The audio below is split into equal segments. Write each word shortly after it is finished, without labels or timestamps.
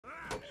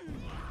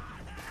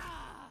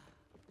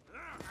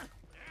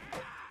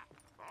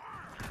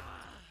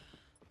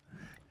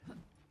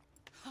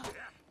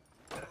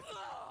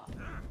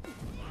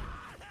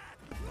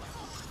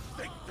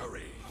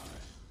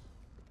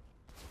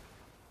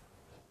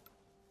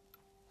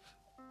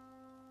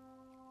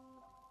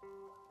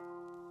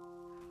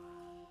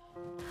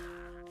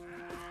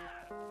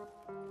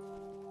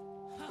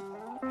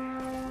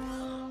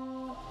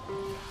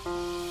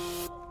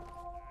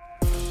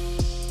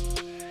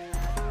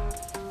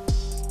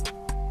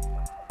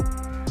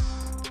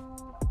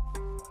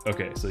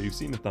Okay, so you've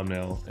seen the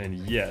thumbnail, and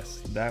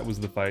yes, that was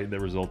the fight that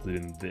resulted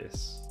in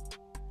this.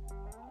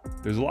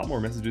 There's a lot more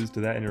messages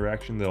to that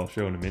interaction that I'll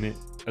show in a minute,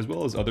 as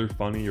well as other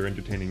funny or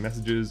entertaining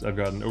messages I've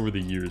gotten over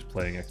the years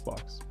playing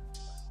Xbox.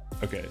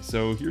 Okay,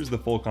 so here's the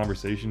full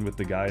conversation with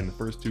the guy in the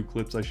first two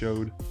clips I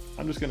showed.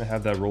 I'm just gonna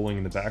have that rolling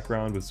in the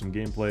background with some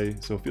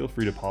gameplay, so feel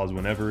free to pause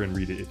whenever and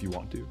read it if you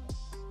want to.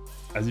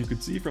 As you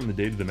could see from the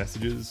date of the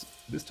messages,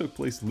 this took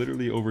place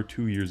literally over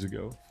 2 years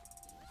ago.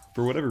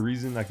 For whatever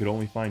reason, I could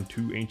only find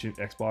 2 ancient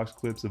Xbox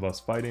clips of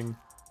us fighting,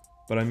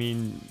 but I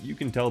mean, you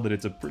can tell that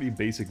it's a pretty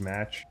basic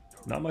match,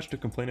 not much to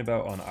complain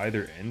about on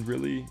either end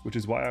really, which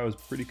is why I was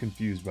pretty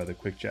confused by the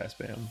quick chat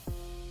spam.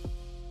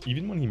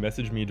 Even when he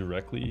messaged me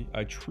directly,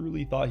 I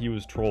truly thought he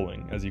was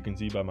trolling, as you can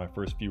see by my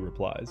first few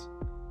replies.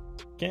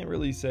 Can't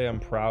really say I'm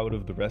proud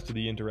of the rest of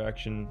the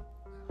interaction.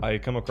 I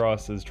come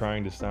across as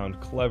trying to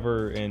sound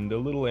clever and a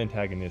little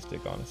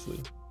antagonistic, honestly.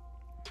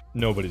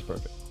 Nobody's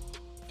perfect.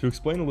 To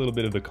explain a little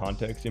bit of the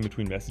context in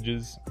between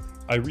messages,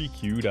 I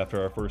re-queued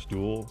after our first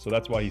duel, so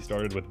that's why he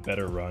started with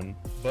better run.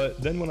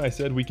 But then when I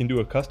said we can do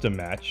a custom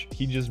match,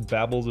 he just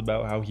babbles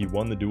about how he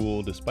won the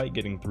duel despite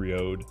getting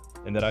 3-0'd,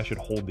 and that I should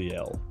hold the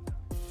L.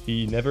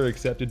 He never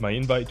accepted my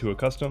invite to a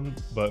custom,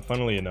 but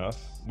funnily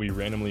enough, we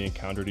randomly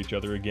encountered each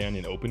other again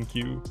in open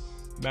queue,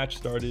 match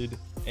started,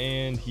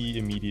 and he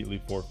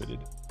immediately forfeited,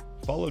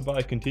 followed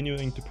by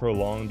continuing to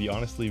prolong the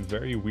honestly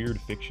very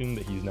weird fiction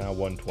that he's now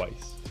won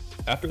twice.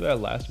 After that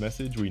last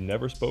message, we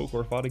never spoke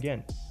or fought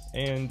again.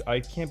 And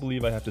I can't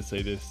believe I have to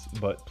say this,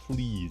 but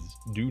please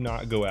do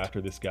not go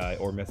after this guy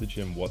or message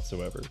him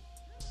whatsoever.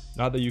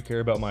 Not that you care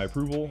about my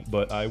approval,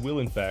 but I will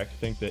in fact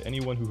think that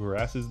anyone who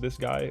harasses this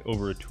guy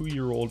over a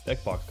 2-year-old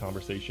Xbox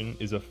conversation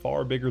is a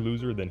far bigger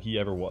loser than he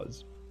ever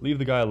was. Leave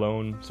the guy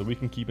alone so we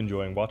can keep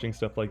enjoying watching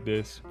stuff like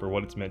this for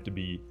what it's meant to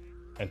be,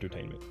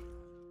 entertainment.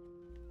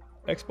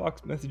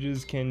 Xbox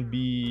messages can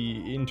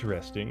be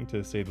interesting,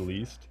 to say the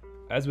least.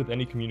 As with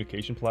any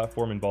communication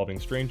platform involving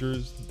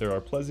strangers, there are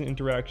pleasant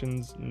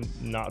interactions,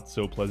 not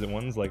so pleasant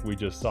ones like we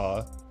just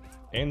saw,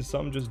 and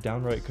some just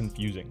downright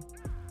confusing.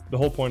 The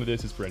whole point of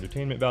this is for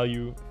entertainment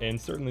value, and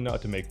certainly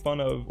not to make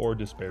fun of or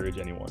disparage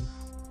anyone.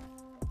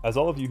 As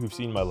all of you who've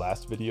seen my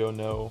last video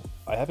know,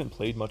 I haven't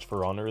played much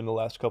For Honor in the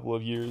last couple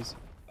of years.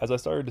 As I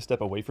started to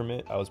step away from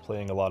it, I was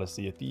playing a lot of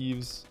Sea of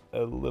Thieves,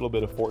 a little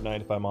bit of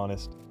Fortnite if I'm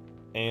honest,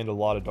 and a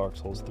lot of Dark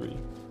Souls 3.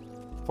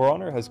 For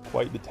Honor has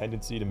quite the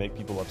tendency to make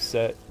people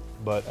upset,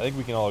 but I think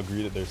we can all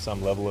agree that there's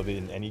some level of it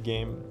in any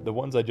game, the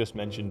ones I just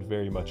mentioned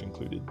very much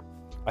included.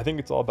 I think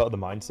it's all about the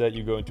mindset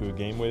you go into a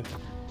game with.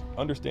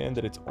 Understand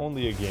that it's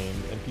only a game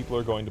and people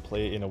are going to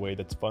play it in a way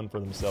that's fun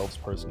for themselves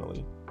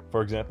personally.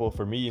 For example,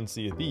 for me in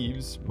Sea of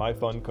Thieves, my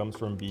fun comes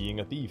from being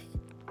a thief.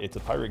 It's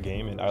a pirate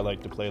game and I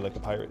like to play like a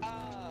pirate.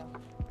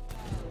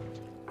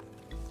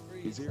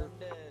 He's here.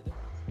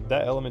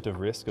 That element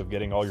of risk of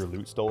getting all your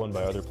loot stolen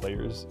by other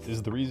players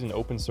is the reason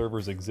open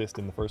servers exist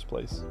in the first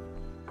place.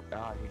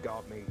 He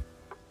got me.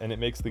 And it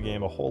makes the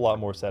game a whole lot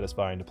more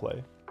satisfying to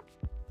play.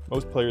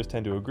 Most players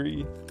tend to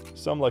agree,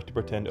 some like to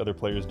pretend other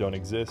players don't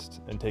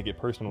exist and take it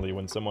personally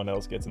when someone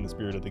else gets in the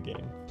spirit of the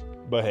game.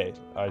 But hey,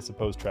 I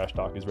suppose trash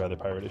talk is rather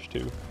piratish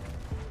too.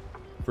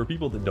 For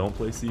people that don't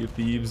play Sea of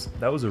Thieves,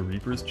 that was a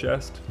Reaper's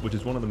chest, which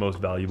is one of the most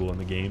valuable in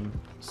the game,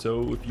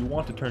 so if you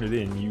want to turn it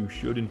in, you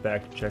should in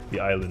fact check the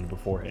island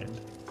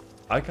beforehand.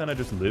 I kinda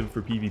just live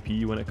for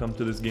PvP when it comes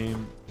to this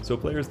game, so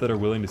players that are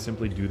willing to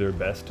simply do their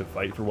best to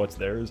fight for what's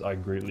theirs, I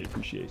greatly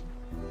appreciate.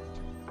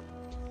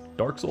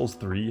 Dark Souls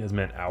 3 has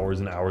meant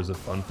hours and hours of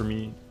fun for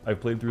me. I've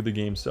played through the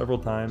game several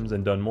times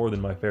and done more than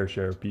my fair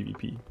share of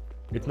PvP.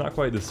 It's not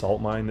quite the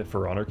salt mine that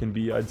For Honor can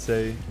be, I'd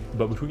say,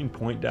 but between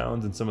point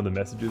downs and some of the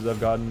messages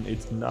I've gotten,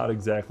 it's not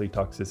exactly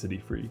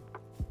toxicity free.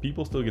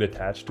 People still get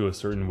attached to a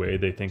certain way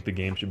they think the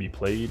game should be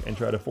played and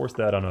try to force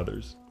that on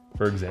others.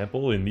 For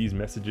example, in these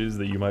messages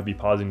that you might be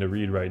pausing to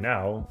read right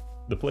now,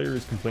 the player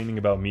is complaining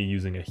about me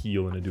using a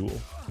heal in a duel.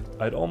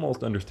 I'd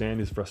almost understand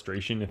his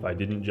frustration if I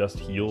didn't just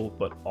heal,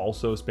 but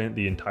also spent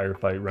the entire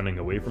fight running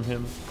away from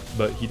him,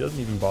 but he doesn't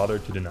even bother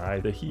to deny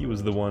that he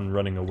was the one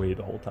running away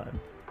the whole time.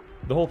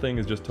 The whole thing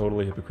is just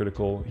totally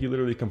hypocritical. He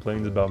literally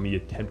complains about me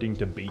attempting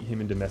to bait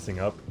him into messing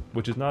up,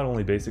 which is not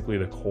only basically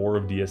the core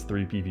of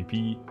DS3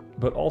 PvP,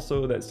 but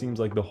also that seems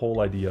like the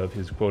whole idea of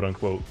his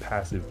quote-unquote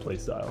passive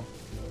playstyle.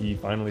 He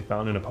finally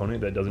found an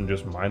opponent that doesn't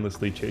just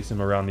mindlessly chase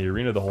him around the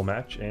arena the whole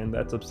match, and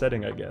that's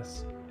upsetting, I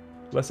guess.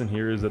 Lesson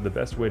here is that the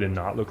best way to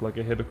not look like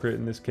a hypocrite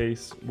in this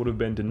case would have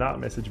been to not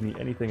message me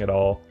anything at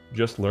all,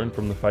 just learn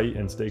from the fight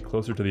and stay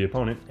closer to the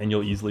opponent, and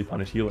you'll easily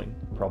punish healing.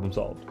 Problem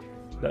solved.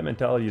 That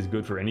mentality is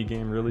good for any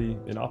game really,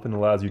 and often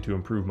allows you to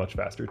improve much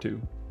faster too.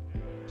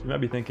 You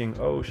might be thinking,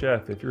 oh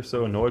chef, if you're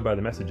so annoyed by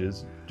the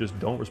messages, just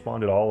don't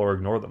respond at all or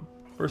ignore them.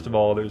 First of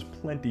all, there's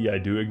plenty I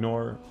do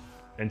ignore,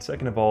 and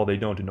second of all, they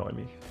don't annoy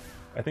me.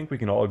 I think we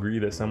can all agree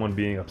that someone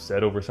being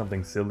upset over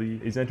something silly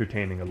is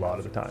entertaining a lot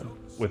of the time.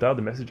 Without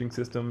the messaging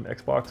system,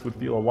 Xbox would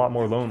feel a lot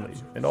more lonely,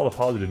 and all the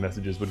positive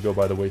messages would go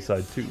by the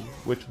wayside too,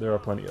 which there are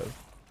plenty of.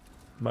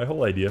 My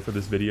whole idea for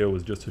this video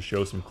was just to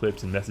show some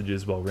clips and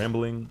messages while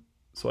rambling,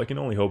 so I can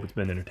only hope it's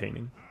been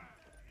entertaining.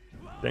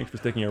 Thanks for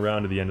sticking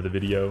around to the end of the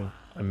video.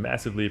 I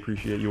massively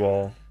appreciate you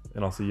all,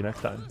 and I'll see you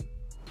next time.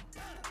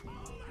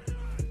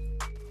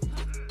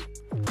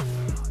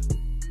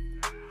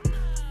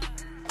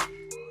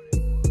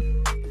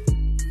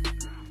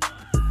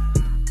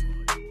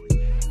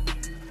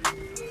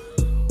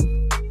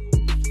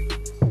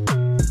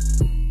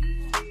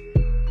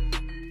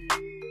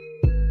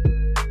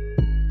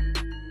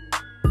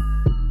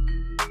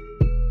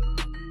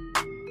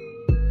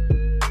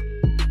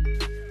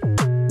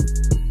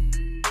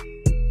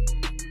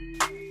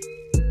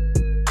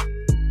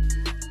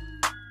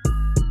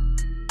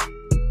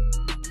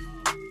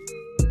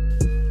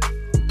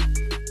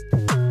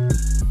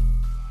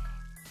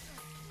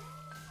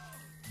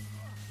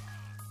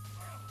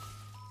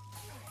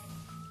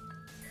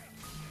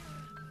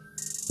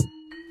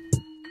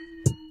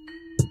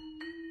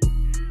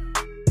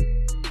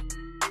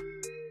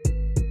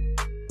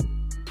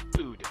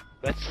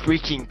 Let's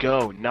freaking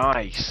go.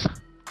 Nice.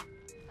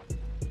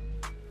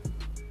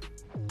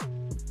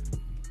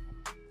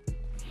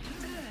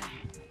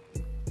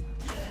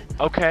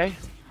 Okay.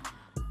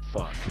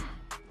 Fuck.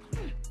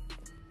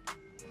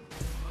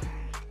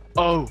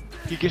 Oh,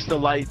 he gets the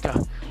light.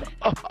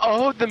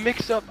 Oh, the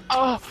mix-up.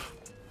 Oh.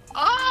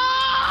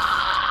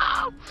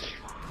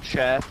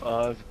 Chef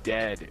of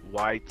Dead.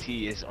 YT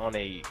is on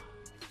a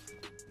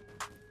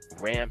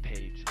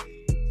rampage.